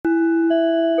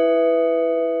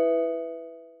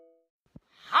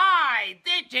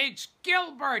it's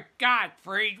Gilbert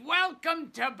Gottfried.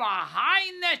 Welcome to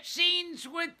Behind the Scenes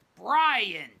with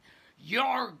Brian,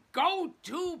 your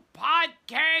go-to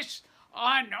podcast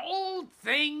on all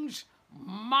things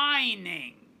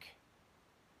mining.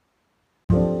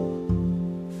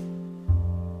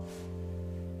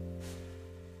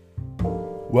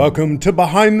 Welcome to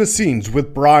Behind the Scenes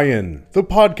with Brian, the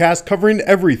podcast covering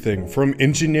everything from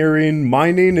engineering,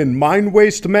 mining, and mine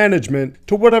waste management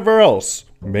to whatever else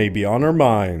may be on our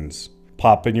minds.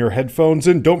 Pop in your headphones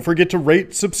and don't forget to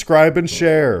rate, subscribe, and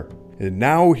share. And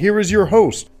now, here is your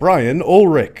host, Brian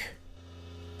Ulrich.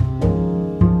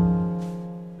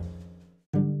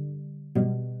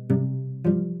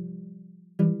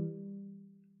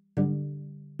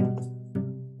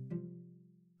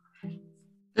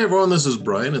 Hey everyone, this is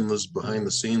Brian, and this is Behind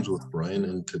the Scenes with Brian,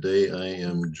 and today I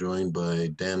am joined by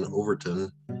Dan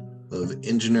Overton of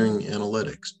Engineering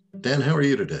Analytics. Dan, how are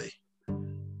you today?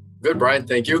 Good, Brian,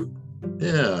 thank you.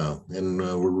 Yeah, and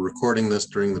we're recording this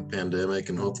during the pandemic,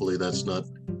 and hopefully that's not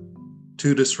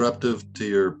too disruptive to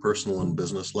your personal and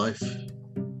business life.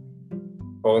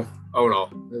 Oh no.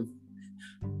 The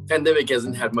pandemic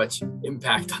hasn't had much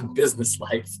impact on business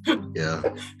life. Yeah,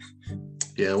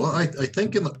 well, I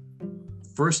think in the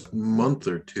first month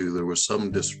or two, there was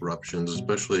some disruptions,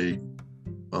 especially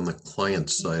on the client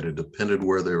side. It depended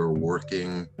where they were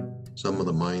working. Some of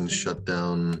the mines shut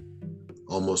down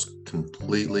almost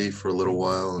completely for a little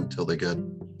while until they got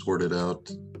sorted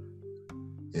out.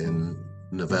 In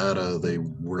Nevada, they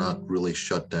were not really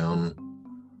shut down.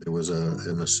 It was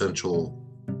an essential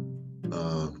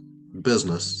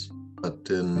business, but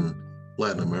in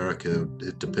Latin America,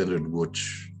 it depended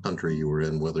which country you were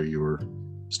in, whether you were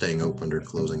staying open or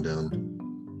closing down.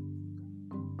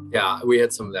 Yeah, we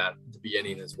had some of that at the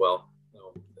beginning as well.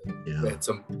 We had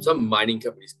some mining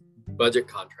companies budget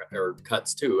contract or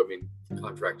cuts too. I mean,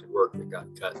 contracted work that got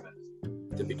cut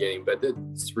at the beginning, but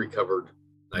it's recovered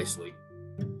nicely.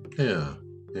 Yeah.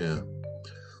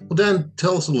 Well, Dan,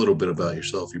 tell us a little bit about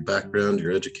yourself, your background,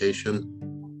 your education.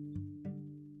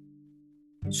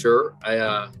 Sure.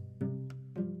 I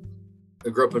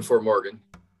grew up in Fort Morgan,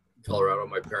 Colorado.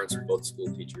 My parents were both school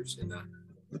teachers, and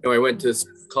I went to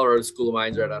Colorado School of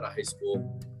Mines right out of high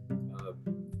school.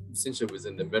 Essentially, was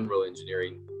in the mineral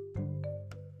engineering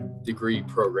degree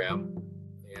program,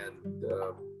 and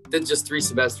did just 3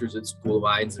 semesters at School of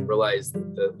Mines, and realized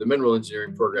that the mineral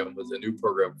engineering program was a new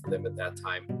program for them at that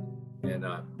time, and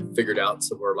figured out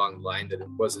somewhere along the line that it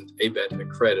wasn't ABET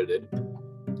accredited.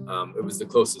 It was the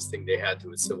closest thing they had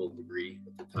to a civil degree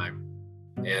at the time,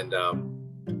 and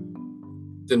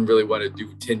didn't really want to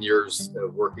do 10 years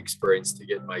of work experience to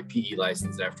get my PE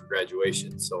license after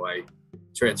graduation. So I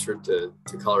transferred to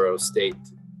Colorado State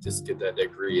to just get that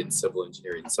degree in civil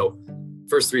engineering. So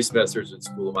first 3 semesters at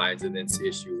School of Mines, and then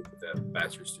CSU with a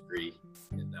bachelor's degree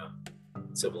in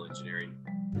civil engineering.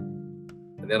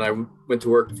 And then I went to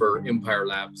work for Empire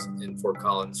Labs in Fort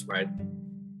Collins right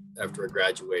after I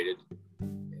graduated,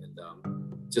 and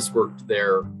just worked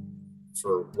there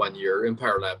for 1 year.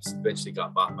 Empire Labs eventually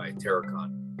got bought by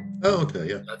Terracon. Oh, okay,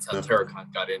 yeah. That's how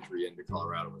Terracon got entry into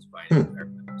Colorado, was buying Empire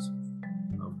Labs.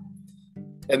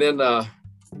 And then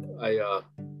I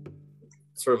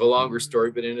sort of a longer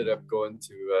story, but ended up going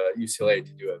to UCLA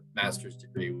to do a master's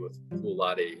degree with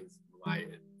Kulate, my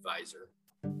advisor.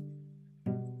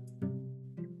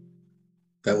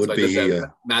 That would be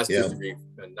a master's degree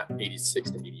in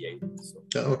 86 to 88. So.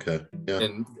 Oh, okay, yeah.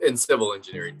 In civil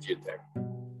engineering, geotech.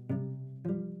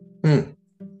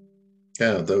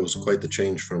 Yeah, that was quite the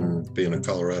change from being a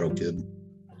Colorado kid.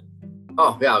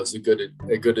 Oh yeah, it was a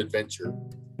good adventure.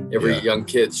 Every young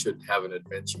kid should have an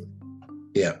adventure.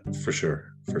 Yeah, for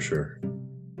sure.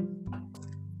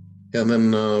 And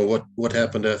then what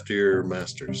happened after your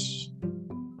master's?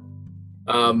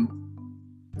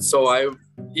 So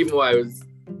even while I was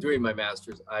doing my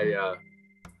master's,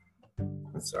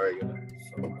 sorry, I got a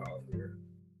phone call here.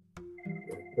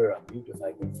 Put it on mute if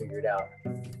I can figure it out.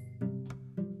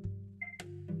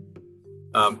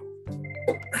 I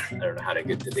don't know how to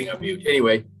get the thing on mute.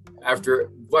 Anyway,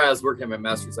 while I was working at my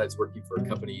master's, I was working for a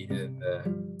company in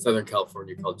Southern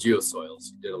California called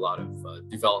Geosoils. Did a lot of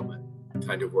development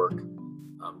kind of work.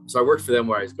 So I worked for them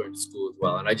where I was going to school as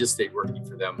well, and I just stayed working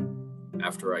for them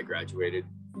after I graduated.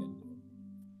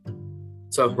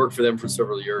 So I've worked for them for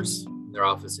several years in their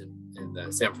office in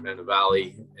the San Fernando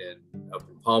Valley, and up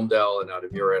in Palmdale, and out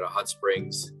of Murrieta Hot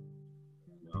Springs.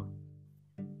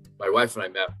 My wife and I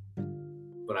met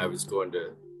when I was going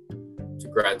to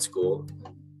grad school.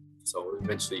 So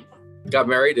eventually got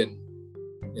married and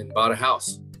bought a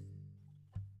house.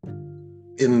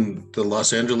 In the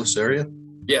Los Angeles area?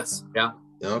 Yes. Yeah.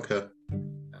 Okay.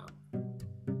 Yeah.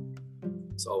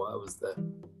 So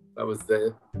that was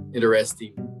the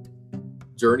interesting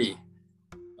journey.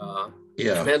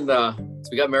 Yeah. And then so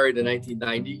we got married in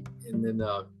 1990, and then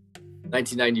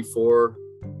 1994,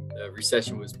 the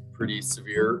recession was pretty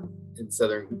severe in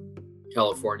Southern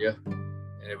California,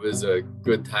 and it was a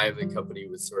good time. The company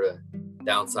was sort of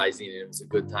downsizing, and it was a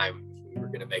good time if we were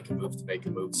going to make a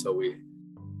move. So we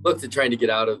looked at trying to get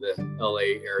out of the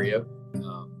LA area.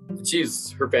 And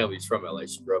her family's from LA.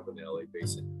 She grew up in the LA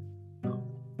basin.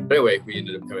 But anyway, we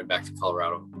ended up coming back to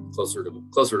Colorado, closer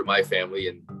to my family,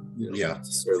 and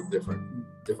just sort of different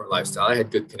lifestyle. I had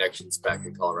good connections back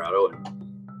in Colorado, and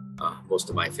most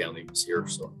of my family was here,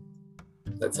 so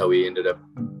that's how we ended up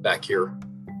back here.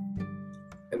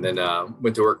 And then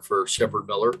went to work for Sheppard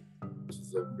Miller, which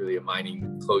is really a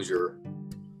mining closure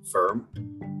firm.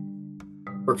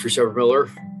 Worked for Sheppard Miller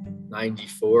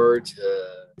 94 to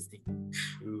I think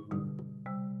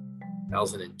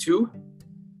 2002,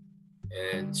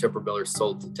 and Sheppard Miller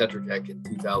sold to Tetra Tech in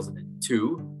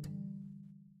 2002.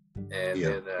 And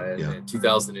then in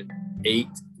 2008,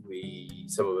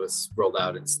 some of us rolled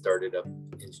out and started up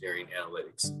engineering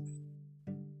analytics.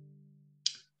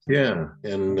 Yeah,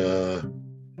 and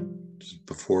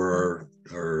before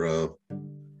our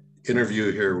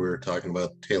interview here, we were talking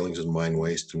about tailings and mine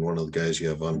waste, and one of the guys you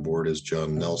have on board is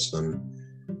John Nelson,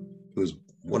 who's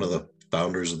one of the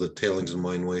founders of the tailings and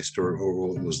mine waste, or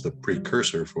was the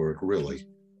precursor for it, really,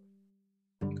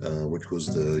 which was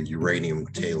the uranium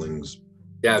tailings.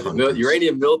 Yeah, the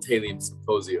uranium mill tailings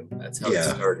symposium. That's how it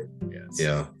started. Yes.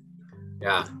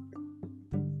 Yeah.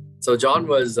 So John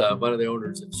was one of the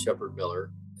owners of Sheppard Miller.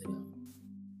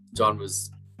 John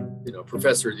was,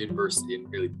 professor at the university,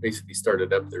 and really basically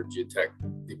started up their geotech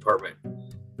department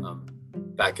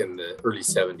back in the early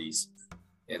 70s.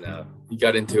 And he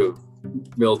got into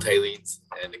mill tailings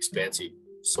and expansive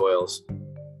soils.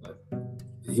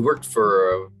 He worked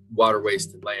for Water,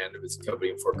 Waste, and Land. It was a company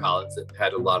in Fort Collins that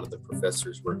had a lot of the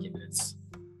professors working as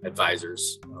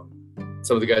advisors.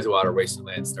 Some of the guys at Water, Waste, and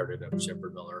Land started up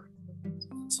Sheppard Miller.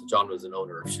 So John was an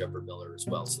owner of Sheppard Miller as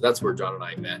well. So that's where John and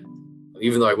I met.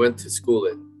 Even though I went to school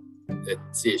at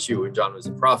CSU, and John was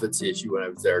a prof at CSU when I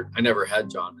was there, I never had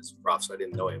John as a prof, so I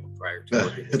didn't know him prior to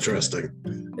working Interesting.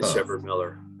 at Sheppard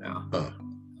Miller. Yeah.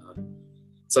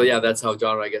 So that's how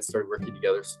John and I got started working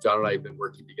together. So John and I have been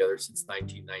working together since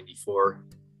 1994.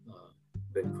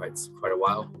 Been quite a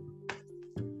while.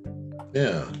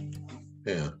 Yeah.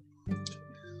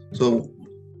 So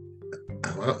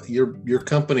your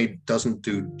company doesn't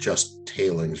do just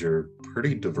tailings. You're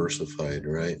pretty diversified,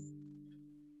 right?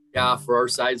 Yeah, for our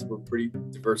size, we're pretty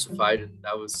diversified, and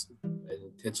that was an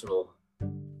intentional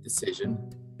decision.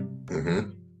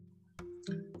 Mm-hmm.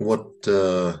 What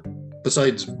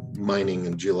besides mining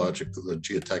and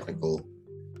geotechnical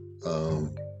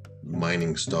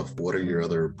mining stuff, what are your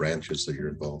other branches that you're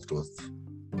involved with?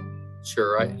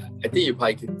 Sure. I think you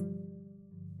probably could,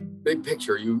 big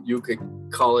picture, you could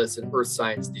call us an earth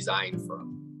science design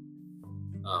firm.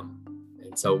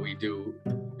 And so we do,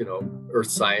 earth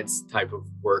science type of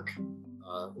work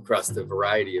across the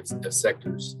variety of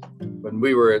sectors. When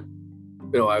we were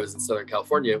I was in Southern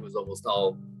California, it was almost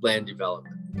all land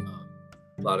development,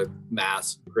 a lot of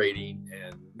mass grading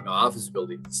and office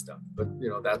building and stuff. But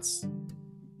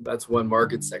that's one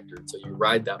market sector. So you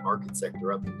ride that market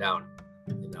sector up and down.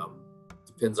 And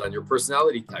depends on your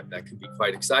personality type. That could be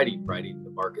quite exciting, riding the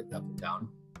market up and down.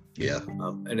 Yeah.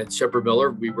 And at Sheppard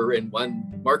Miller, we were in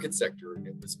one market sector, and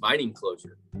it was mining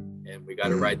closure. And we got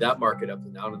to ride that market up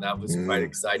and down, and that was quite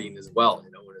exciting as well. When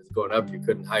it was going up, you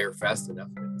couldn't hire fast enough.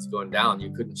 When it was going down,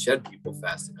 you couldn't shed people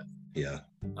fast enough. Yeah.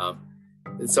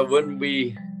 And so when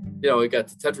we got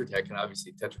to Tetra Tech, and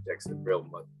obviously Tetra Tech's a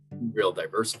real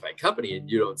diversified company, and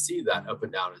you don't see that up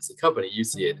and down as a company. You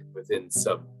see it within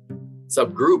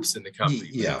subgroups in the company.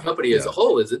 Yeah. The company as a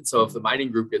whole isn't. So if the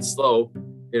mining group gets slow,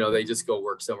 they just go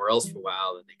work somewhere else for a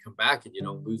while, and they come back, and you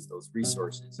don't lose those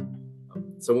resources.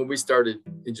 So when we started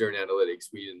engineering analytics,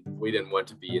 we didn't want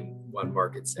to be in one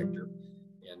market sector,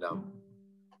 and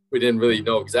we didn't really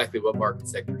know exactly what market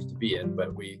sectors to be in,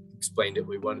 but we explained it.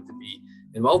 We wanted to be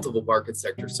in multiple market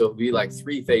sectors, so it'd be like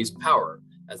three-phase power.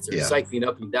 As they're cycling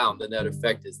up and down, the net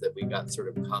effect is that we got sort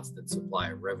of constant supply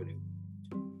of revenue.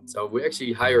 So we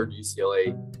actually hired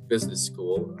UCLA Business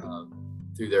School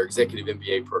through their executive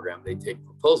MBA program. They take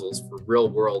proposals for real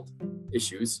world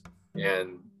issues,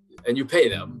 and you pay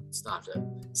them. It's not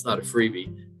a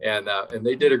freebie, and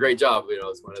they did a great job.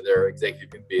 It's one of their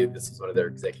executive MBA. This is one of their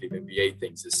executive MBA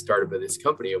things. Is started by this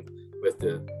company with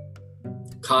the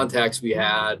contacts we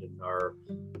had and our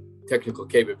technical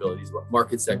capabilities. What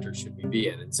market sectors should we be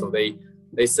in? And so they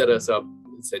set us up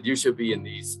and said, you should be in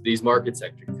these market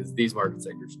sectors, because these market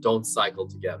sectors don't cycle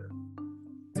together.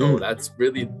 So that's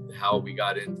really how we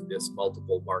got into this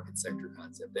multiple market sector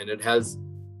concept. And it has,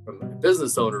 from a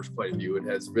business owner's point of view, it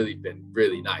has really been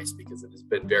really nice because it has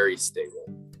been very stable.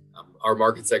 Our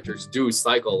market sectors do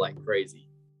cycle like crazy,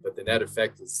 but the net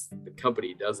effect is the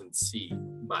company doesn't see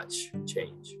much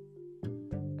change.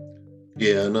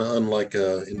 Yeah, and unlike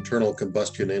an internal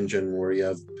combustion engine where you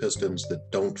have pistons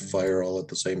that don't fire all at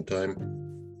the same time,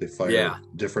 they fire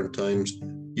at different times.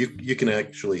 You can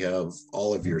actually have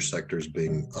all of your sectors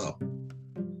being up.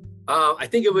 I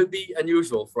think it would be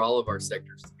unusual for all of our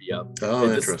sectors to be up. Oh,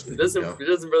 interesting. It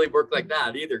doesn't really work like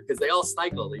that either, because they all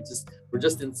cycle. We're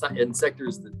just in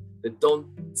sectors that don't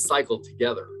cycle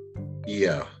together.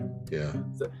 Yeah.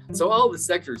 So all the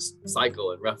sectors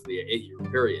cycle in roughly an 8-year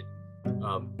period.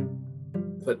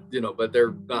 But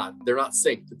they're not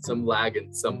synced. Some lag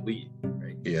and some lead,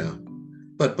 right? Yeah,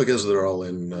 but because they're all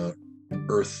in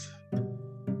earth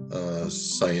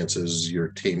sciences, your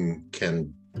team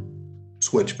can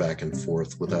switch back and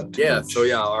forth without too much. So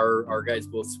our guys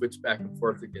will switch back and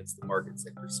forth against the market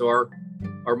sector. So our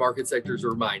market sectors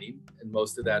are mining, and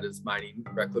most of that is mining,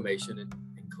 reclamation, and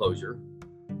closure.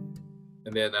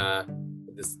 And then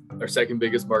our second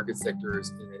biggest market sector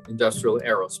is industrial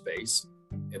aerospace,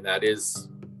 and that is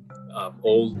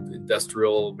old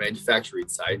industrial manufacturing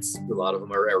sites. A lot of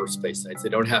them are aerospace sites. They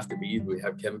don't have to be. We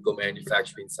have chemical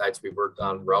manufacturing sites. We've worked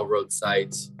on railroad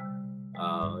sites,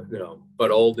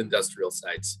 but old industrial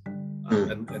sites.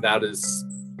 And that is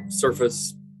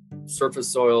surface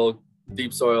soil,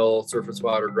 deep soil, surface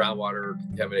water, groundwater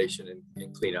contamination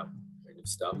and cleanup kind of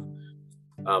stuff.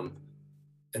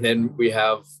 And then we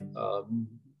have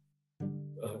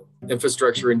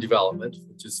infrastructure and development,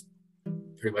 which is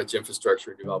pretty much infrastructure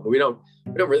and development. We don't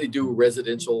really do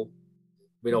residential.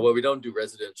 We don't do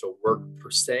residential work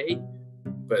per se,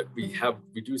 but we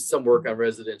do some work on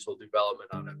residential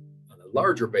development on a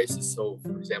larger basis. So,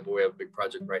 for example, we have a big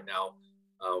project right now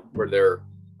where they're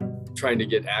trying to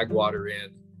get ag water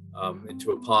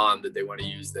into a pond that they want to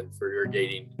use then for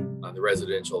irrigating on the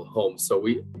residential homes. So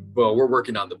we're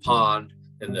working on the pond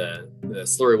and the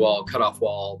slurry wall, cutoff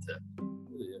wall to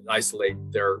isolate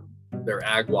their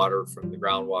ag water from the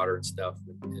groundwater and stuff.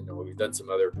 We've done some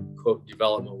other quote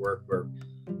development work where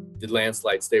did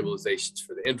landslide stabilizations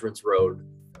for the entrance road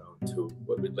to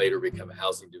what would later become a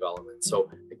housing development. So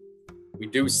we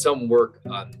do some work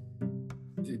on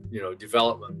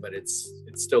development, but it's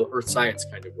still earth science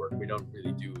kind of work. We don't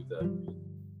really do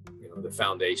the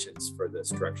foundations for the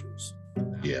structures.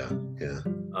 Yeah.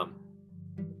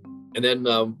 And then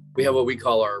we have what we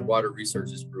call our water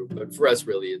resources group. But for us,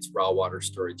 really, it's raw water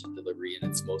storage and delivery, and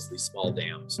it's mostly small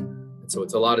dams. And so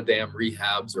it's a lot of dam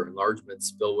rehabs or enlargements,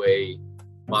 spillway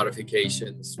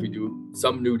modifications. We do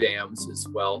some new dams as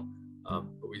well,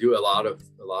 but we do a lot of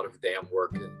dam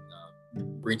work and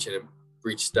breach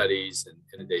studies and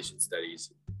inundation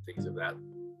studies, things of that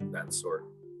sort.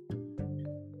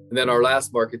 And then our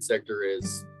last market sector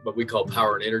is what we call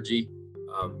power and energy.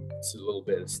 It's a little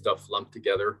bit of stuff lumped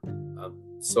together.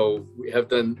 So we have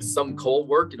done some coal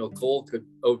work. Coal could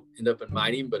end up in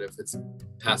mining, but if it's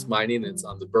past mining, it's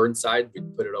on the burn side, we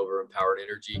put it over in power and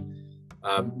energy.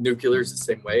 Nuclear is the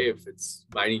same way. If it's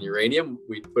mining uranium,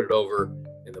 we'd put it over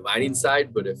in the mining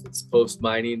side, but if it's post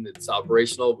mining, it's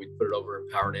operational, we'd put it over in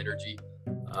power and energy.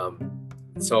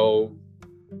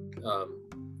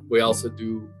 We also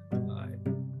do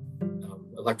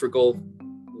electrical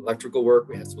work.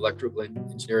 We have some electrical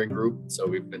engineering group. So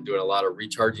we've been doing a lot of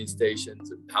recharging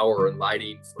stations and power and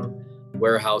lighting for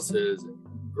warehouses and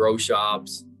grow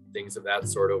shops, things of that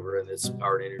sort over in this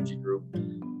power and energy group.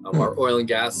 Our oil and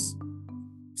gas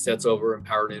sets over in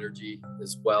power and energy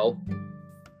as well.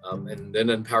 And then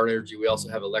in power and energy, we also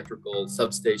have electrical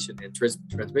substation and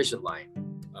transmission line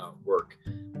work.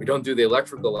 We don't do the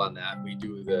electrical on that. We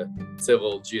do the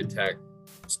civil, geotech,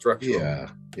 structural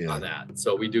on that.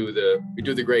 So we do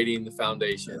the grading, the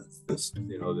foundations,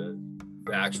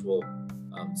 the actual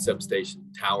substation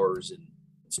towers and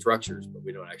structures, but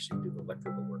we don't actually do the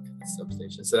electrical work in the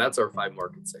substation. So that's our 5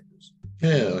 market sectors.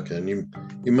 Yeah, okay. And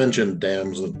you mentioned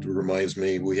dams. It reminds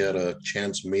me, we had a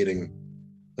chance meeting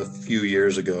a few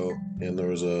years ago, and there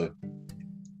was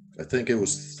I think it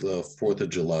was the 4th of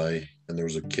July, and there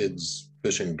was a kids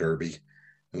fishing derby.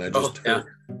 And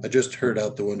I just heard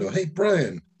out the window, "Hey,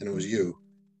 Brian," and it was you.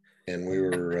 And we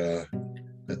were,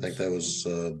 I think that was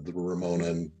the Ramona,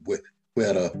 and we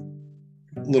had a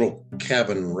little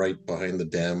cabin right behind the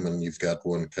dam, and you've got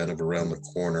one kind of around the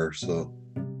corner. So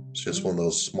it's just one of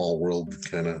those small world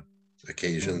kind of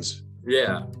occasions.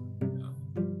 Yeah.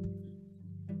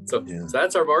 So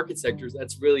that's our market sectors.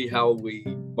 That's really how we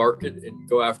market and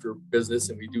go after business,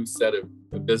 and we do set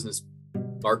a business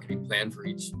marketing plan for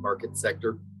each market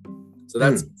sector. So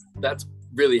that's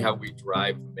really how we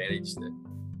drive and manage the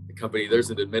company. There's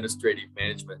an administrative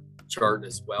management chart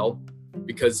as well,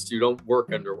 because you don't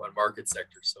work under one market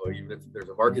sector. So even if there's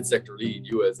a market sector lead,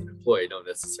 you as an employee don't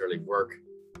necessarily work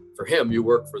for him. You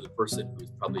work for the person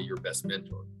who's probably your best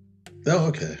mentor. Oh,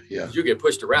 okay. Yeah. You get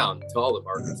pushed around to all the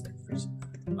market sectors.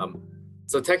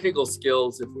 So technical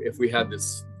skills, if we had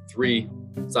this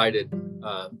 3-sided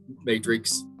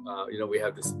matrix, we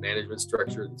have this management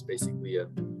structure that's basically a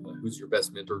who's your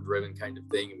best mentor driven kind of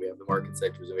thing. And we have the market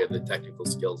sectors and we have the technical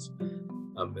skills.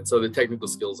 And so the technical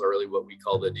skills are really what we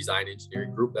call the design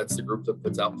engineering group. That's the group that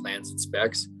puts out plans and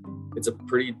specs. It's a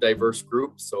pretty diverse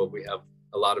group. So we have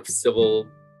a lot of civils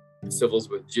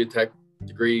with geotech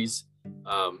degrees.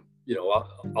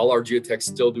 All our geotechs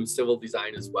still do civil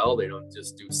design as well. They don't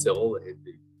just do civil.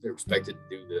 They're expected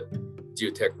to do the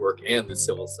geotech work and the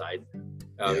civil side.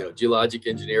 Geologic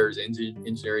engineers,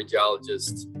 engineering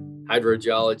geologists,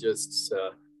 hydrogeologists.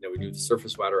 We do the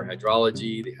surface water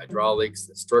hydrology, the hydraulics,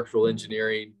 the structural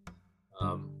engineering.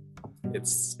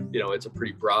 It's a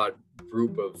pretty broad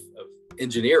group of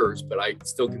engineers, but I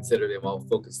still consider them all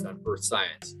focused on earth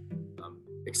science,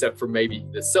 except for maybe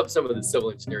some of the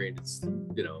civil engineering.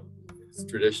 It's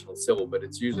traditional civil, but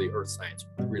it's usually earth science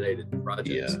related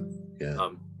projects.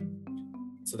 Yeah.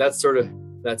 So that's sort of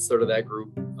that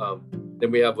group. Then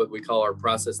we have what we call our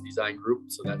process design group.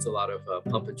 So that's a lot of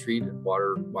pump and treat and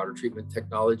water treatment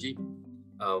technology.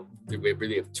 We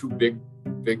really have 2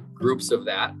 big groups of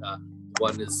that.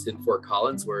 One is in Fort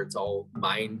Collins, where it's all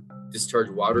mine discharge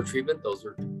water treatment. Those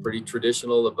are pretty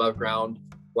traditional above ground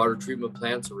water treatment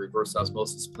plants or reverse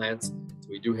osmosis plants. So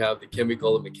we do have the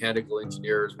chemical and mechanical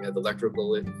engineers. We have the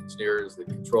electrical engineers, the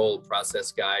control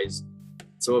process guys.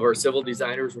 Some of our civil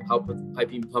designers will help with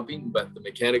piping pumping, but the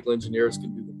mechanical engineers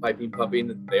can do the piping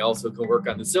pumping. They also can work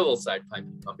on the civil side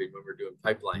piping pumping when we're doing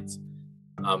pipelines.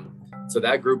 So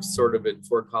that group's sort of in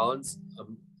Fort Collins.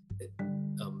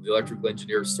 The electrical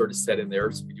engineers sort of set in there.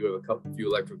 So we do have a few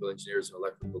electrical engineers and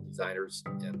electrical designers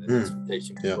and the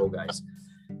instrumentation control guys.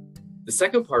 The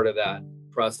second part of that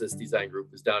process design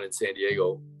group is down in San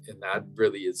Diego, and that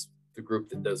really is the group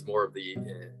that does more of the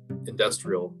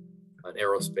industrial and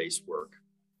aerospace work.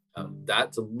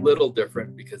 That's a little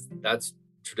different because that's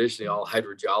traditionally all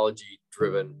hydrogeology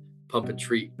driven pump and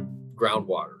treat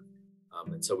groundwater.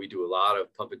 And so we do a lot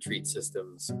of pump and treat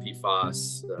systems,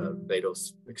 PFAS,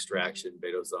 Betos extraction,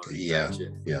 Betozone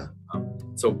extraction. Yeah.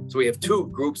 So we have 2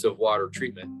 groups of water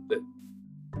treatment that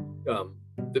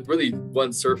really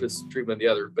one surface treatment the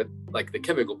other, but like the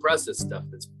chemical process stuff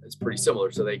is pretty similar,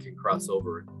 so they can cross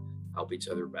over and help each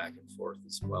other back and forth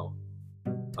as well.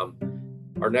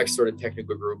 Our next sort of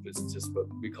technical group is just what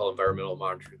we call environmental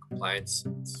monitoring compliance.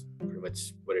 It's pretty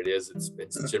much what it is.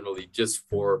 It's generally just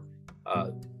for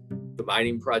the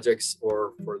mining projects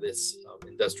or for this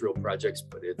industrial projects,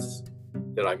 but it's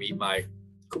that I meet my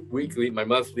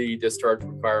monthly discharge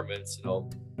requirements,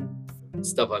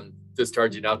 stuff I'm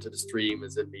discharging out to the stream.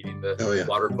 Is it meeting the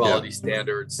water quality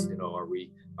standards? Are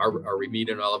we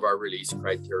meeting all of our release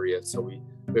criteria? So we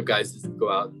have guys that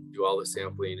go out and do all the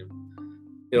sampling and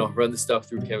run the stuff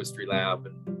through chemistry lab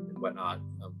and whatnot.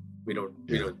 We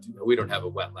don't have a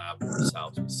wet lab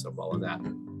ourselves. We sub all of that.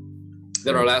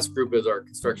 Then our last group is our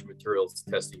construction materials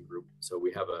testing group. So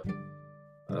we have a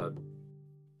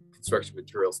construction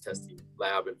materials testing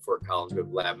lab in Fort Collins. We have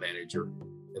a lab manager,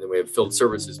 and then we have field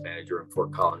services manager in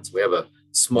Fort Collins. We have a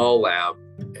small lab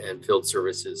and field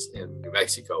services in New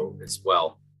Mexico as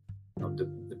well.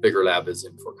 The bigger lab is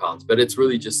in Fort Collins, but it's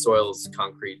really just soils,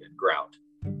 concrete, and grout.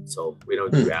 So we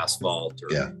don't do asphalt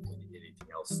or anything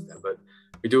else. But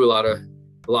we do a lot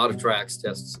of tracks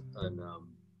tests and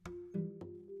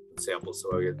samples.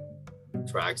 So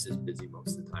tracks is busy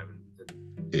most of the time.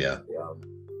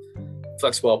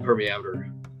 Flex wall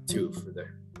permeameter too for the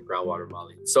groundwater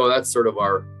modeling. So that's sort of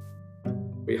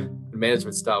the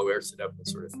management style. We are set up in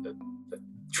sort of the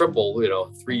triple,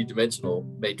 3-dimensional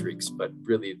matrix, but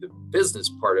really the business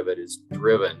part of it is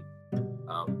driven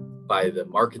by the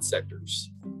market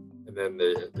sectors. And then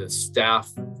the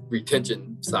staff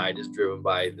retention side is driven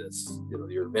by this,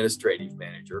 your administrative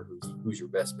manager, who's your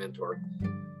best mentor.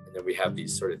 And then we have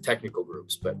these sort of technical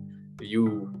groups. But if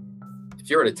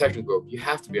you're in a technical group, you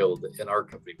have to be able to, in our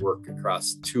company, work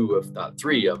across 2, if not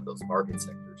 3 of those market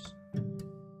sectors.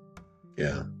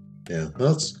 Yeah.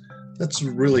 That's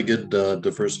really good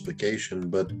diversification,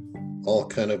 but all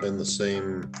kind of in the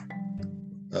same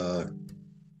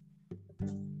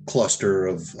cluster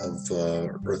of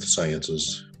earth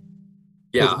sciences.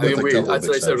 Yeah, With a couple of that's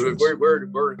what I said. exceptions.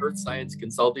 We're an earth science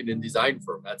consulting and design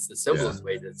firm. That's the simplest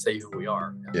way to say who we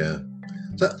are. Yeah.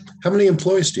 So how many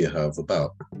employees do you have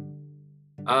about?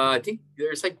 I think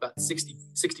there's like about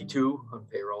 62 on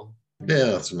payroll.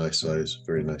 Yeah, that's a nice size.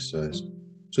 Very nice size.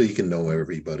 So you can know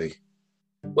everybody.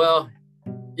 Well,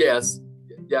 yes.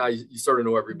 Yeah, you sort of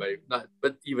know everybody.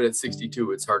 But even at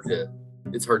 62, it's hard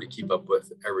to keep up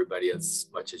with everybody as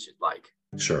much as you'd like.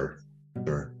 Sure.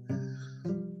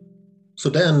 So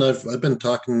Dan, I've been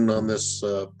talking on this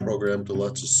program to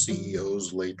lots of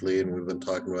CEOs lately, and we've been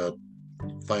talking about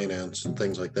finance and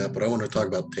things like that. But I want to talk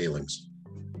about tailings.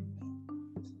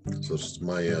 So it's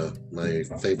my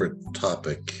favorite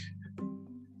topic,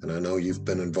 and I know you've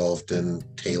been involved in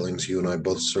tailings. You and I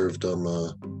both served on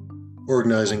the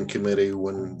organizing committee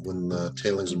when the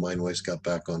tailings and mine waste got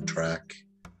back on track,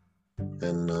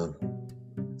 and a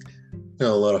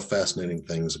lot of fascinating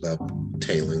things about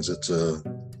tailings. It's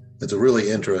a really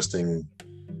interesting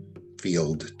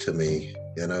field to me,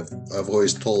 and I've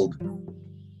always told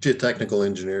geotechnical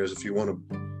engineers, if you want to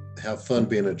have fun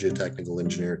being a geotechnical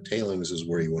engineer, tailings is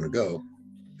where you want to go,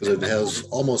 because it has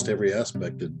almost every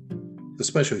aspect,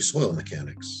 especially soil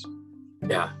mechanics.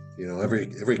 Yeah.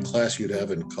 Every class you'd have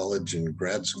in college and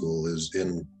grad school is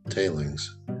in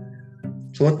tailings.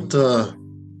 So what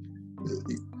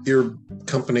your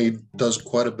company does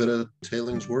quite a bit of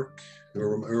tailings work,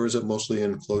 or is it mostly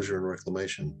in closure and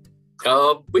reclamation?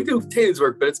 We do tailings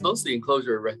work, but it's mostly in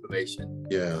closure and reclamation.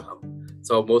 Yeah.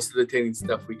 So most of the tailings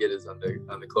stuff we get is on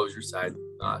the closure side.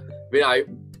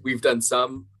 We've done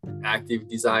some active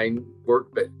design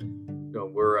work, but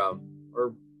we're at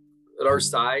our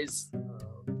size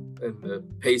and the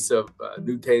pace of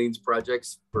new tailings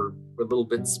projects, we're a little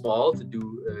bit small to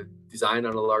do design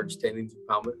on a large tailings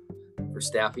impoundment for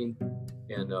staffing,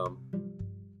 and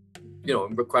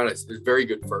we're quite honest, there's very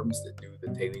good firms that do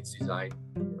the tailings design,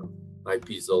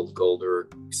 Ipeasel, Golder,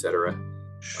 etc.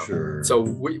 Sure. So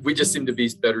we just seem to be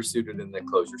better suited in the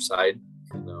closure side.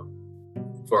 And,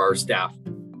 for our staff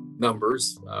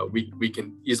numbers, we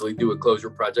can easily do a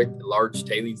closure project. A large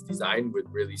tailings design would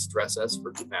really stress us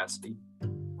for capacity.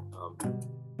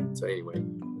 So anyway,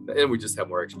 and we just have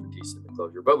more expertise in the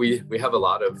closure. But we have a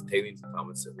lot of tailings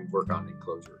impoundments that we work on in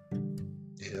closure.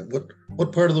 Yeah.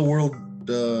 What part of the world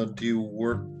do you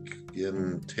work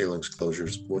in tailings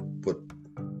closures? What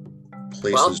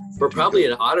places? Well, we're probably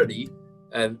an oddity,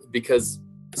 and because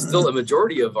still a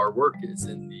majority of our work is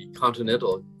in the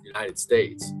continental United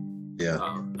States. Yeah.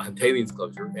 On tailings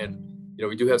closure, and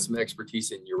we do have some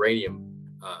expertise in uranium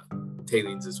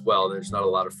tailings as well. There's not a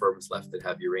lot of firms left that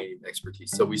have uranium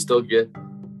expertise, so we still get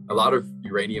a lot of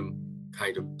uranium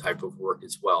type of work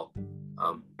as well.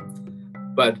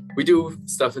 But we do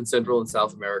stuff in Central and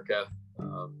South America,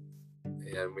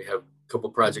 and we have a couple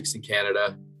projects in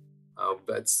Canada.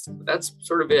 That's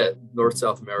sort of it. North,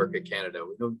 South America, Canada.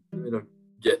 We don't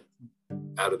get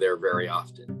out of there very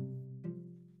often.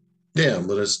 Yeah,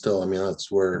 but it's still,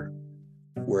 that's where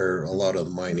a lot of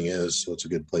the mining is, so it's a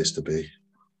good place to be.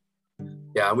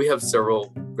 Yeah, we have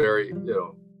several very,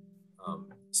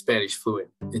 Spanish fluent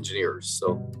engineers,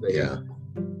 so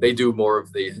they do more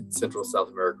of the Central South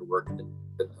America work than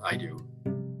I do.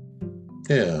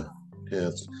 Yeah.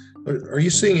 Are you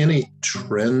seeing any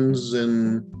trends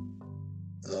in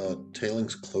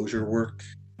tailings closure work?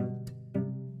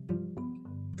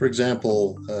 For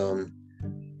example,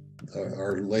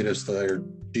 our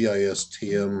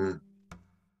GISTM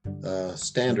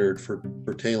standard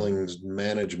for tailings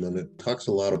management, it talks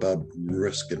a lot about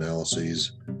risk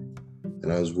analyses.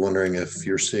 And I was wondering if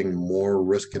you're seeing more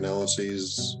risk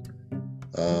analyses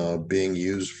being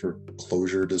used for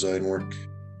closure design work.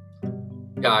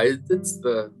 Yeah, it's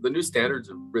the new standards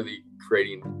are really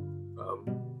creating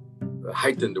a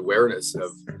heightened awareness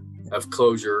of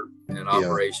closure and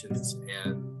operations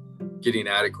and getting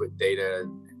adequate data,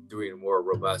 and doing a more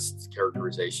robust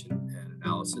characterization and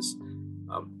analysis.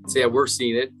 So we're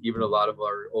seeing it. Even a lot of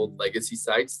our old legacy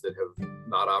sites that have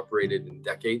not operated in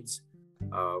decades,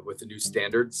 with the new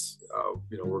standards,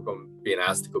 we're being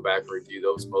asked to go back and review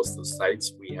those. Most of those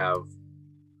sites, we have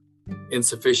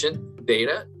insufficient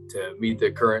data to meet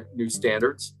the current new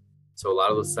standards. So a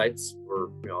lot of those sites were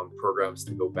on programs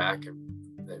to go back and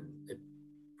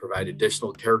provide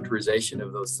additional characterization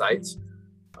of those sites.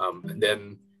 And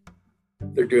then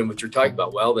they're doing what you're talking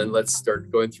about. Well, then let's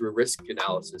start going through a risk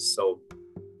analysis. So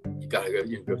you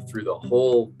go through the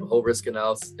whole risk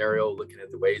analysis scenario, looking at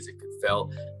the ways it could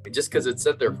fail. And just because it's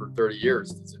sat there for 30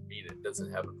 years doesn't mean it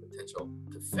doesn't have a potential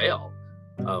to fail.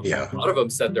 A lot of them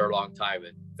sat there a long time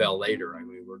and fell later.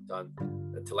 We worked on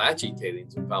the Talachi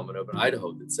tailings impoundment up in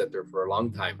Idaho that sat there for a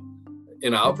long time.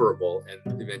 inoperable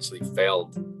and eventually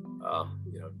failed,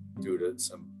 due to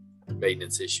some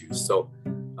maintenance issues. So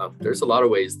there's a lot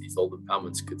of ways these old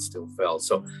impoundments could still fail.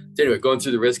 So anyway, going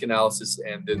through the risk analysis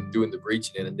and then doing the breach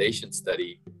and inundation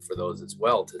study for those as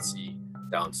well to see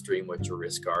downstream what your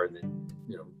risks are, and then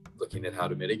looking at how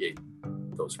to mitigate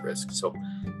those risks. So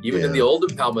even in the old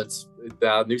impoundments,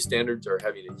 the new standards are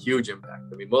having a huge impact.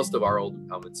 I mean, most of our old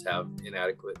impoundments have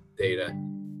inadequate data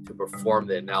to perform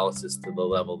the analysis to the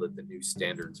level that the new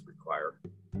standards require.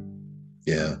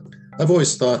 Yeah, I've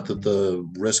always thought that the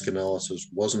risk analysis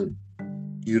wasn't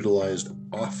utilized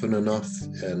often enough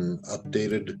and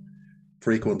updated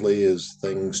frequently as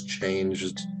things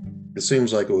changed. It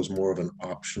seems like it was more of an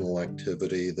optional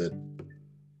activity that,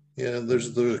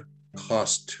 there's a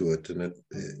cost to it, and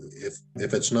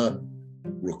if it's not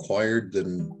required,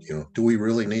 then do we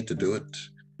really need to do it?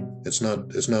 It's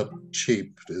not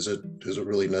cheap. Is it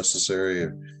really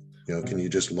necessary? Can you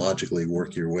just logically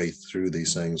work your way through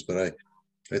these things? But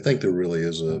I think there really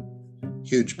is a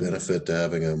huge benefit to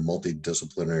having a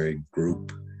multidisciplinary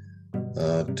group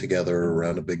together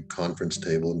around a big conference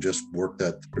table and just work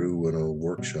that through in a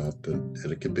workshop, and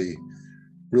it can be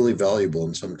really valuable.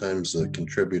 And sometimes the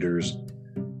contributors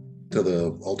to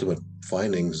the ultimate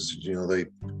findings,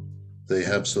 they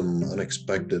have some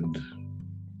unexpected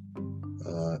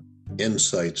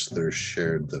insights that are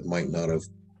shared that might not have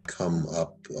come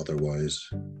up otherwise.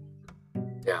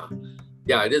 Yeah,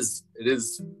 it is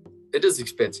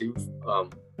expensive,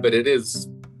 but it is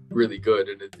really good,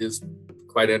 and it is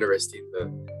quite interesting, the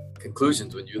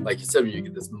conclusions when you, like you said, when you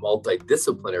get this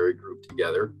multidisciplinary group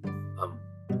together.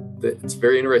 It's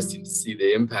very interesting to see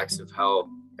the impacts of how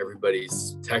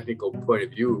everybody's technical point of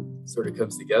view sort of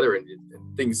comes together, and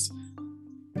things,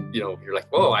 you're like,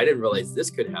 whoa, I didn't realize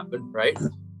this could happen, right?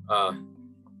 A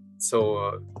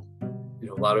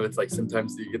lot of it's like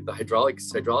sometimes you get the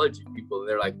hydrology people, and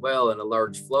they're like, well, in a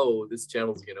large flow, this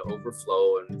channel is going to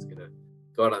overflow and it's going to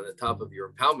go out on the top of your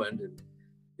impoundment, and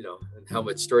and how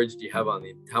much storage do you have on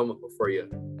the impoundment before you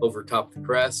overtop the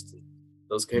crest, and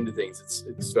those kind of things. It's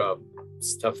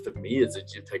stuff to me as a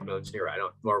geotechnical engineer. I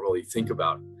don't normally think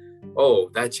about, oh,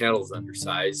 that channel's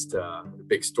undersized, a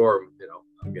big storm,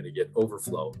 I'm going to get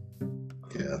overflow.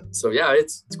 Yeah. So yeah,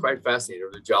 it's quite fascinating.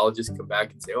 Or the geologists come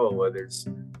back and say, oh, well, there's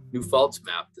new faults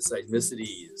mapped. The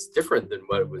seismicity is different than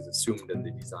what was assumed in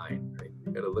the design, right?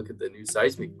 You got to look at the new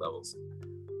seismic levels.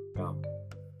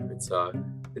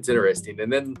 It's interesting.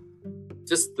 And then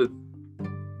just the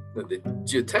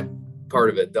geotech part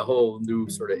of it, the whole new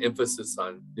sort of emphasis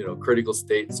on, critical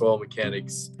state soil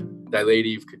mechanics,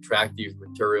 dilative, contractive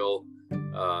material,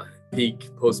 peak,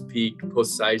 post-peak,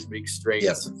 post-seismic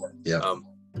strengths. Yeah.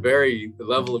 The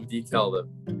level of detail that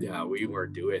we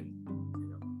weren't doing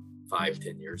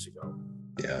 5-10 years ago.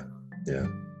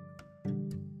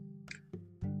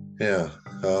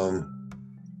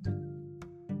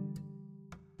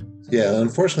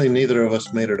 Unfortunately, neither of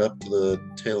us made it up to the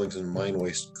Tailings and Mine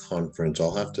Waste Conference.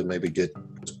 I'll have to maybe get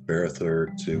Bertha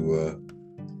to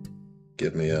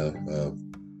give me a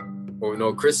Oh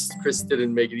no, Chris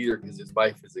didn't make it either because his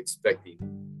wife is expecting.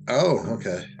 Oh,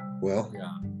 okay. Well,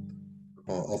 yeah.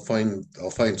 I'll find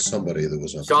somebody that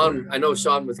was up Sean, there. I know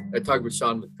Sean I talked with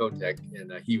Sean with Cotec,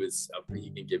 and he was up.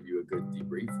 He can give you a good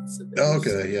debrief. He said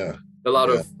okay, yeah. A lot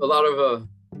of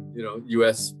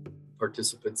U.S.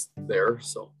 participants there.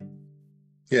 So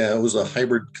yeah, it was a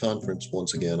hybrid conference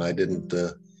once again. I didn't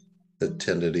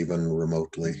attend it even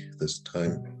remotely this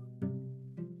time.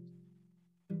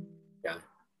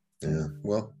 Yeah.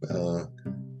 Well,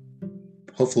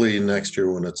 hopefully next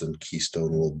year when it's in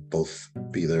Keystone, we'll both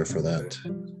be there for that.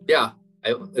 Yeah,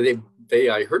 I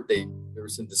heard there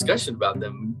was some discussion about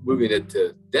them moving it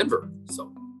to Denver.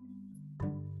 So.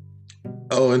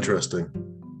 Oh, interesting.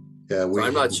 Yeah, so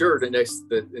I'm not sure in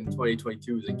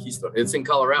 2022 is in Keystone. It's in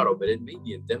Colorado, but it may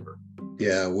be in Denver.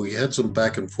 Yeah, we had some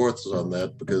back and forths on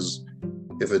that, because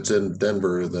if it's in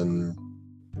Denver, then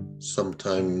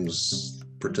sometimes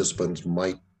participants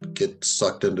might get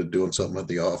sucked into doing something at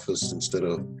the office instead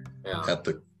of at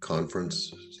the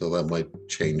conference. So that might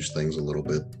change things a little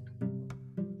bit.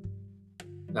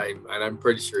 I'm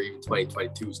pretty sure even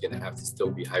 2022 is going to have to still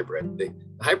be hybrid. The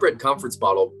hybrid conference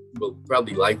model will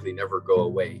probably likely never go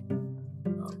away.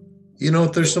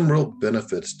 There's some real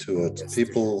benefits to it. Yes,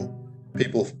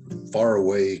 people far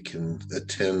away can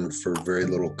attend for very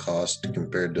little cost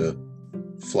compared to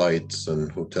flights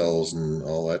and hotels and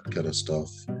all that kind of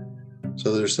stuff.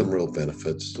 So there's some real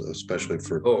benefits, especially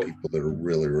for people that are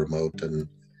really remote and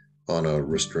on a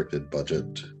restricted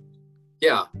budget.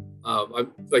 Yeah,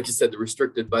 like you said, the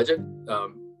restricted budget.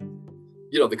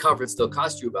 the conference still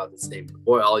costs you about the same.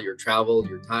 Boy, all your travel,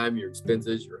 your time, your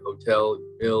expenses, your hotel,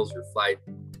 your meals, your flight,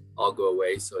 all go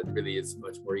away. So it really is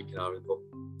much more economical.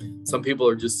 Some people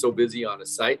are just so busy on a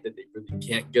site that they really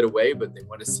can't get away, but maybe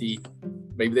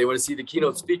they want to see the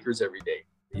keynote speakers every day.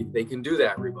 They can do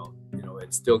that remote,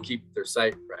 and still keep their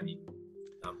site running.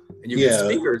 And you get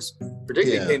speakers,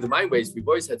 particularly in the Mindways. We've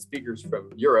always had speakers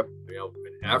from Europe,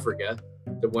 and Africa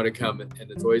that want to come, and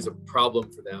it's always a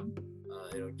problem for them,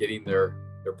 getting their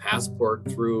passport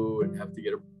through and have to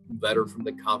get a letter from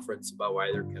the conference about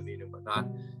why they're coming and whatnot.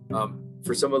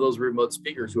 For some of those remote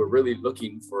speakers who are really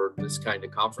looking for this kind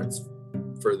of conference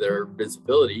for their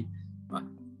visibility,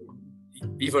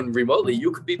 even remotely,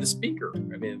 you could be the speaker.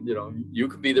 I mean, you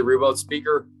could be the remote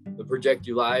speaker, to project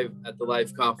you live at the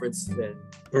live conference, and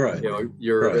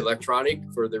you're electronic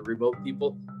for the remote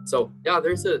people. So yeah,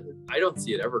 I don't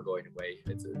see it ever going away.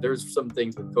 There's some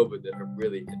things with COVID that have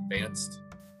really advanced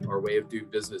our way of doing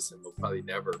business, and we'll probably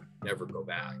never go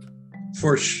back.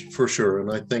 For sure.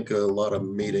 And I think a lot of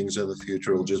meetings in the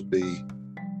future will just be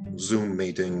Zoom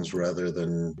meetings rather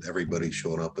than everybody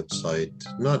showing up at site.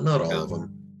 Not all of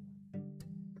them.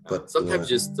 But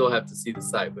sometimes you still have to see the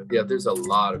site. But yeah, there's a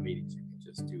lot of meetings you can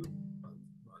just do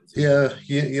on Zoom.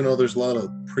 Yeah, there's a lot of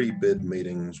pre-bid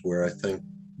meetings where I think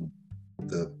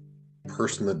the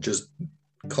person that just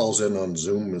calls in on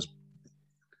Zoom is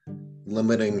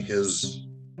limiting his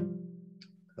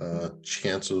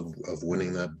chance of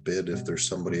winning that bid if there's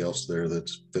somebody else there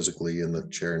that's physically in the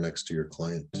chair next to your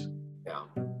client. Yeah.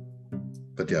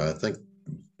 But yeah, I think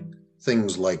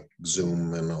things like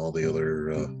Zoom and all the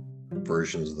other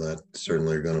versions of that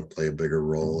certainly are going to play a bigger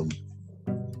role. And,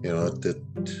 it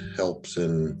helps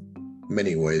in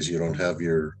many ways. You don't have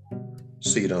your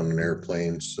seat on an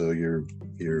airplane, so you're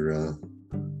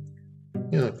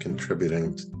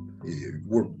contributing.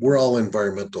 We're all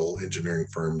environmental engineering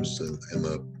firms in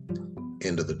the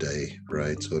end of the day,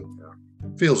 right? So it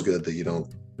feels good that you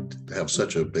don't have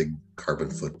such a big carbon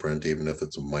footprint, even if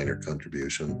it's a minor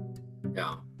contribution.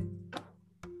 Yeah.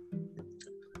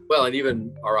 Well, and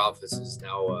even our office is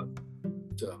now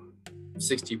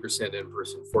 60% in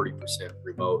person, 40%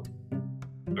 remote.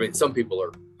 I mean, some people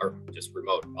are just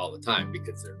remote all the time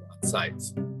because they're on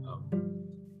sites.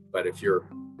 But if you're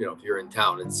in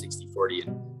town, it's 60-40.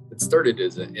 And it started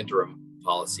as an interim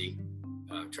policy,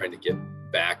 trying to get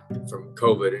back from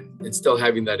COVID and still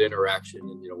having that interaction.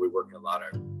 And, we work in a lot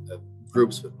of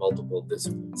groups with multiple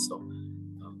disciplines. So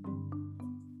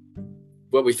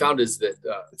what we found is that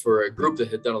for a group that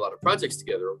had done a lot of projects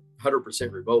together,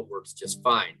 100% remote works just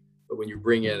fine. But when you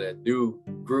bring in a new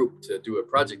group to do a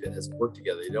project that hasn't worked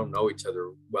together, they don't know each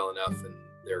other well enough, and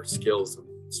their skills and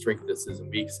strengths and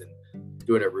weaks, and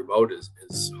doing it remote is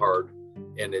hard.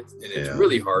 And it's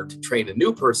really hard to train a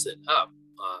new person up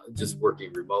just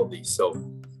working remotely. So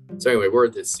anyway, we're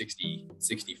at this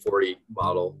 60-40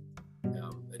 model.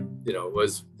 It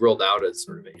was rolled out as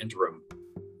sort of an interim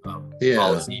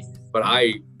policy. But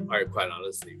I quite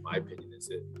honestly, my opinion is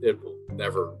it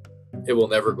will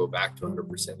never go back to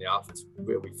 100% in the office.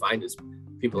 What we find is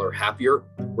people are happier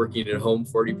working at home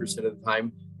 40% of the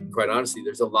time. And quite honestly,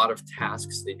 there's a lot of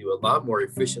tasks they do a lot more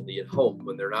efficiently at home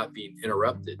when they're not being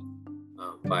interrupted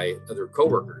by other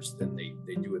coworkers than they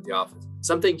do at the office.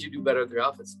 Some things you do better at the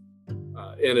office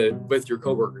with your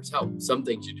coworkers' help. Some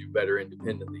things you do better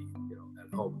independently,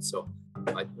 at home. So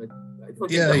I don't think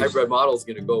the hybrid model is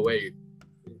going to go away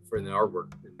for our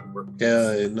work.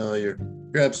 Yeah, no, you're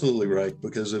absolutely right.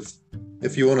 Because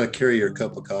if you want to carry your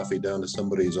cup of coffee down to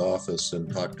somebody's office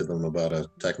and talk to them about a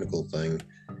technical thing,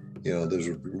 there's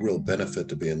a real benefit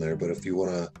to being there. But if you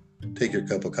want to take your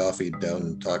cup of coffee down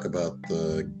and talk about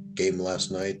the game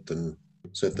last night and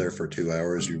sit there for 2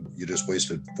 hours, you just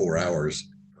wasted 4 hours,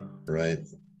 right?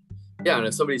 Yeah, and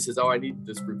if somebody says, "Oh, I need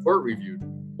this report reviewed,"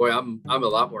 boy, I'm a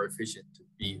lot more efficient to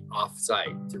be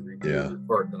off-site to review the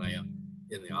report than I am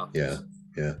in the office.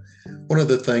 Yeah. One of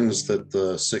the things that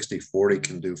the 60-40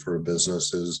 can do for a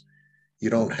business is you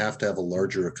don't have to have a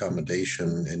larger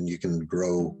accommodation, and you can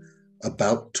grow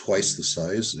about twice the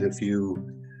size if you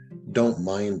don't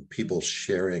mind people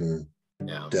sharing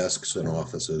desks and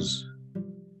offices.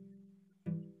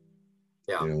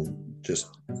 Yeah.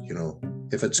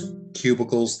 If it's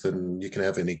cubicles, then you can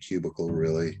have any cubicle,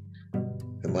 really.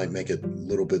 It might make it a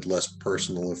little bit less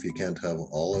personal if you can't have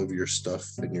all of your stuff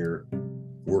in your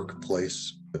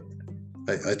workplace. But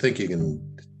I think you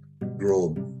can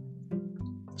grow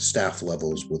staff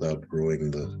levels without growing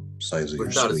the size of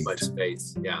your suite. Without as much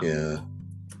space. Yeah.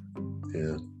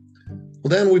 Well,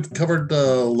 Dan, we've covered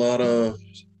a lot of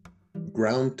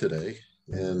ground today,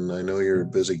 and I know you're a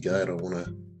busy guy. I don't want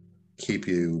to keep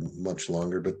you much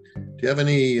longer, but do you have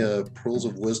any pearls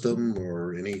of wisdom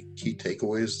or any key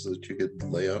takeaways that you could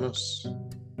lay on us?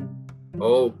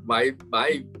 Oh,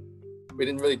 we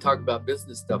didn't really talk about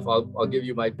business stuff. I'll give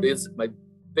you my biggest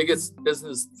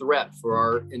business threat for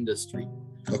our industry.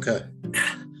 Okay.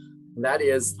 And that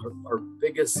is our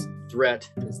biggest threat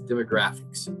is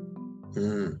demographics.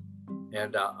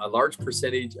 And a large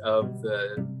percentage of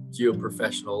the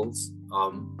geoprofessionals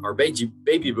are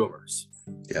baby boomers.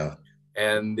 Yeah.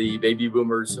 And the baby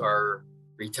boomers are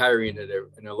retiring at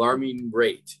an alarming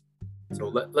rate. So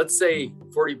let's say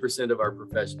 40% of our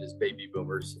profession is baby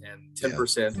boomers, and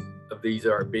 10% of these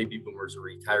are baby boomers are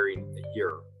retiring a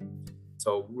year.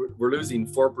 So we're losing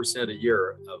 4% a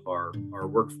year of our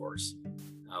workforce.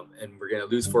 And we're going to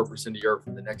lose 4% a year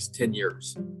for the next 10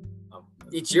 years.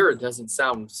 Each year, it doesn't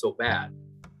sound so bad,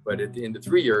 but at the end of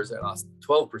 3 years, I lost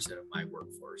 12% of my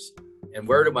workforce. And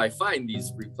where do I find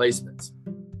these replacements?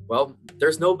 Well,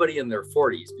 there's nobody in their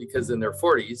 40s, because in their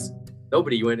 40s,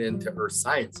 nobody went into earth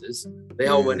sciences. They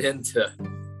all went into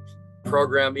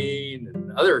programming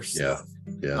and other stuff.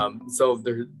 Yeah. So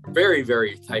there's very,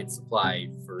 very tight supply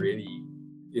for any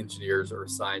engineers or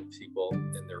science people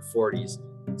in their 40s.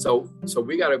 So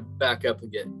we got to back up and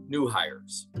get new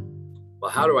hires. Well,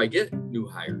 how do I get new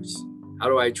hires? How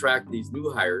do I attract these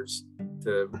new hires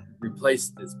to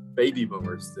replace these baby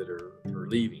boomers that are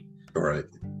leaving? All right.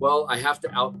 Well, I have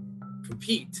to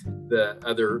out-compete the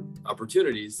other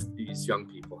opportunities these young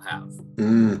people have.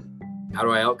 How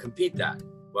do I out-compete that?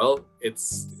 Well,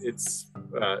 it's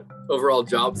overall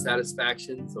job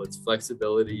satisfaction. So it's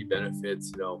flexibility,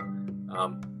 benefits,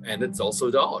 and it's also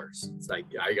dollars. It's like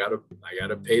I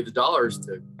gotta pay the dollars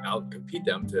to out-compete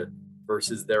them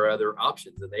versus their other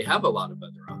options, and they have a lot of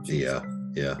other options.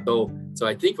 Yeah. So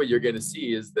I think what you're going to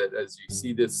see is that as you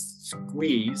see this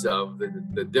squeeze of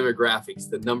the demographics,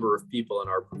 the number of people in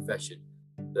our profession,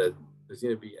 that there's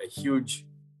going to be a huge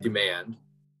demand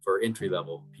for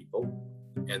entry-level people,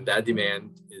 and that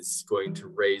demand is going to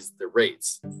raise the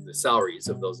rates, the salaries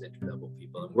of those entry-level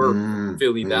people, and we're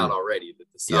feeling that already,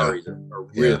 that the salaries are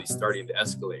really starting to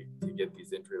escalate to get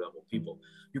these entry-level people.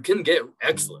 You can get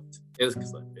excellent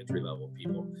entry-level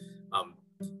people.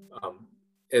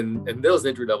 And those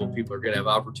entry-level people are going to have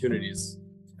opportunities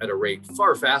at a rate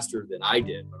far faster than I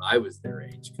did when I was their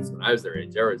age. Because when I was their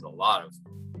age, there was a lot of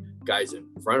guys in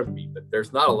front of me, but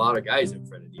there's not a lot of guys in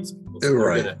front of these people. So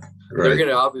they're going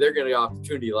to get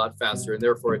opportunity a lot faster, and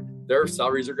therefore their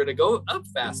salaries are going to go up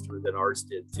faster than ours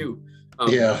did too.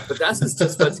 But that's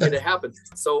just what's going to happen.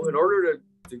 So in order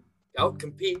to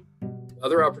outcompete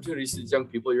other opportunities to these young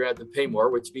people, you're going to have to pay more,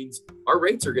 which means our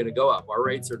rates are going to go up. Our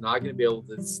rates are not going to be able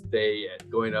to stay at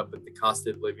going up at the cost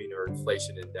of living or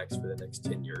inflation index for the next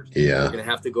 10 years. They're going to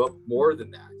have to go up more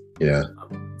than that.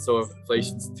 So if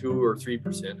inflation's 2 or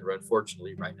 3%, or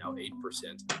unfortunately right now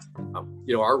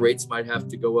 8%, our rates might have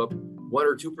to go up 1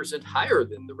 or 2% higher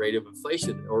than the rate of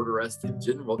inflation in order for us to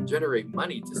generate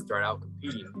money to start out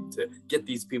competing to get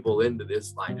these people into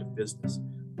this line of business.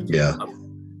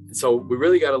 So we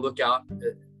really got to look out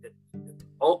at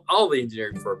all the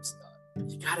engineering firms.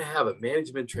 You got to have a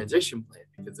management transition plan,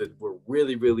 because we're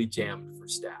really, really jammed for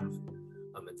staff.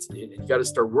 You got to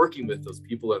start working with those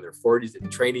people in their 40s and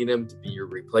training them to be your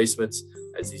replacements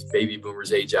as these baby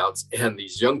boomers age out. And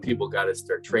these young people got to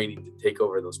start training to take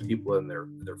over those people in their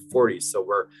 40s. So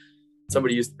where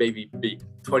somebody used to be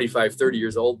 25, 30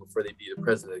 years old before they'd be the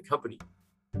president of the company,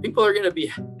 people are going to be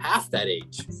half that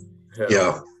age.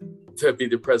 To be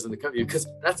the president of the company, because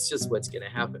that's just what's going to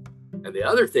happen. And the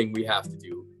other thing we have to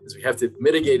do is we have to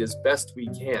mitigate as best we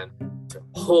can to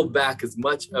hold back as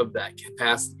much of that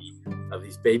capacity of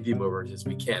these baby boomers as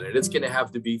we can. And it's going to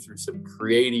have to be through some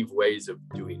creative ways of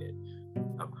doing it.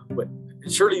 But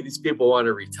surely these people want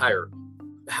to retire.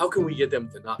 How can we get them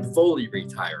to not fully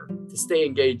retire, to stay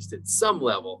engaged at some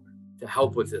level, to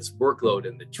help with this workload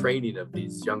and the training of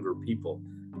these younger people?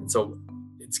 And so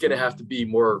it's going to have to be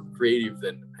more creative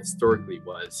than historically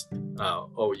was.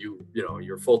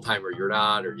 You're full-time or you're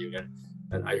not, or you.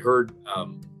 And I heard a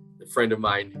friend of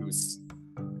mine who's,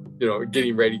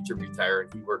 getting ready to retire,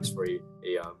 and he works for a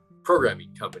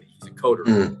programming company. He's a coder,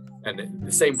 and they have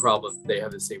the same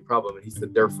problem. And he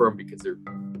said their firm, because they're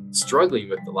struggling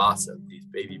with the loss of these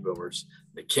baby boomers,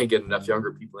 they can't get enough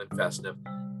younger people in fast enough.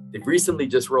 They've recently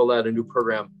just rolled out a new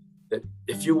program that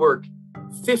if you work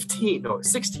 16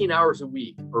 hours a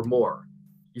week or more,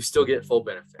 you still get full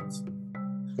benefits.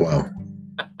 Wow.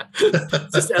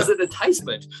 Just as an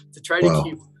enticement to try to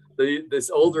keep this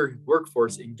older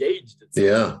workforce engaged.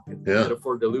 Can't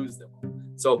afford to lose them.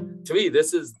 So to me,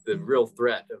 this is the real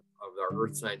threat of our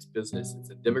earth science business. It's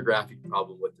a demographic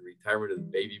problem with the retirement of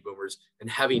the baby boomers and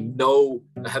having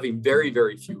very,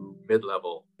 very few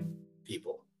mid-level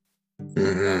people.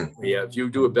 Mm-hmm. Yeah, if you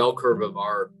do a bell curve of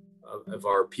our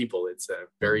people, it's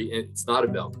not a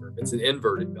bell curve. It's an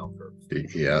inverted bell curve.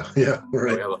 Yeah,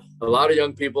 right. We have a lot of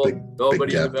young people,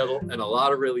 nobody in the gap. middle, and a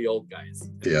lot of really old guys.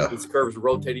 And Yeah. this curve's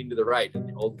rotating to the right, and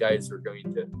the old guys are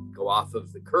going to go off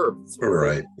of the curve. So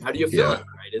Right. how do you fill Yeah. it?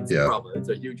 Right? It's Yeah. a problem. It's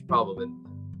a huge problem, and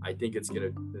I think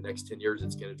the next 10 years,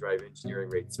 it's going to drive engineering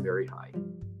rates very high.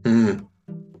 Mm.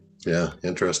 Yeah,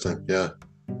 interesting. Yeah,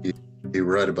 you're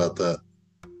right about that.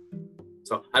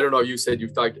 So I don't know. You said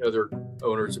you've talked to other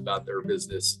owners about their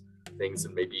business things,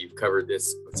 and maybe you've covered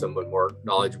this with someone more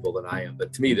knowledgeable than I am.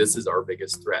 But to me, this is our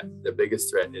biggest threat. The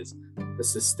biggest threat is the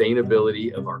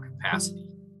sustainability of our capacity.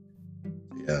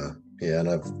 Yeah, and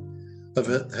I've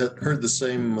heard the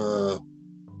same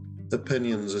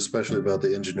opinions, especially about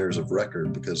the engineers of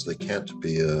record, because they can't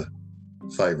be a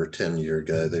 5 or 10 year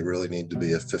guy. They really need to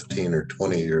be a 15 or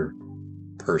 20 year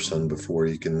person before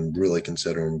you can really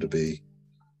consider them to be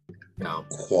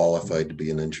qualified to be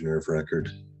an engineer of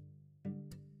record.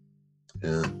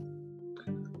 Yeah.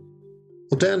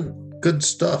 Well, Dan, good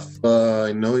stuff.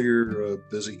 I know you're a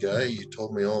busy guy. You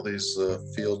told me all these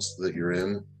fields that you're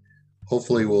in.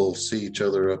 Hopefully we'll see each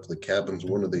other up at the cabins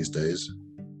one of these days.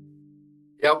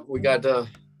 Yep, we got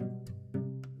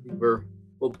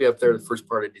we'll be up there the first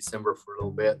part of December for a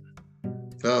little bit.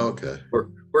 Oh, okay.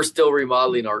 We're still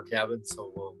remodeling our cabin,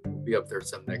 so we'll be up there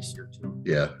some next year too.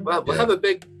 Yeah. Well, we're gonna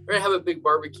have a big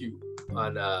barbecue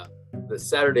on the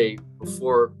Saturday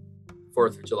before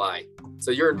 4th of July.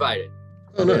 So you're invited.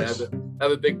 Oh, nice.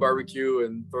 Have a big barbecue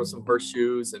and throw some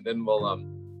horseshoes, and then we'll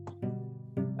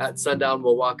at sundown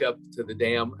we'll walk up to the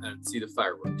dam and see the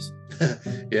fireworks.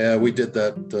 Yeah, we did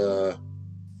that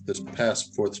this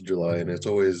past 4th of July, and it's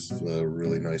always a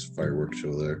really nice fireworks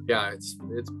show there. Yeah,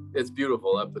 it's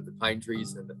beautiful up with the pine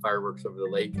trees and the fireworks over the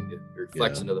lake, and the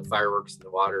reflection of the fireworks in the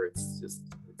water. It's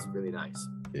really nice.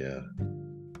 Yeah.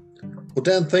 Well,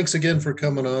 Dan, thanks again for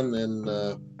coming on, and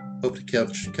hope to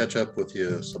catch up with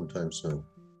you sometime soon.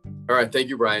 All right, thank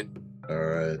you, Brian. All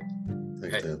right.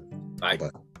 Thanks, Okay. Dan. Bye.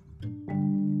 Bye.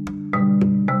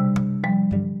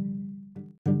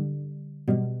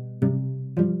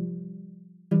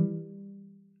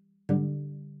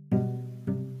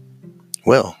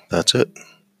 Well, that's it.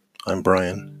 I'm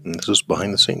Brian, and this is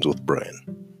Behind the Scenes with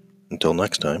Brian. Until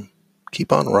next time,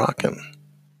 keep on rocking.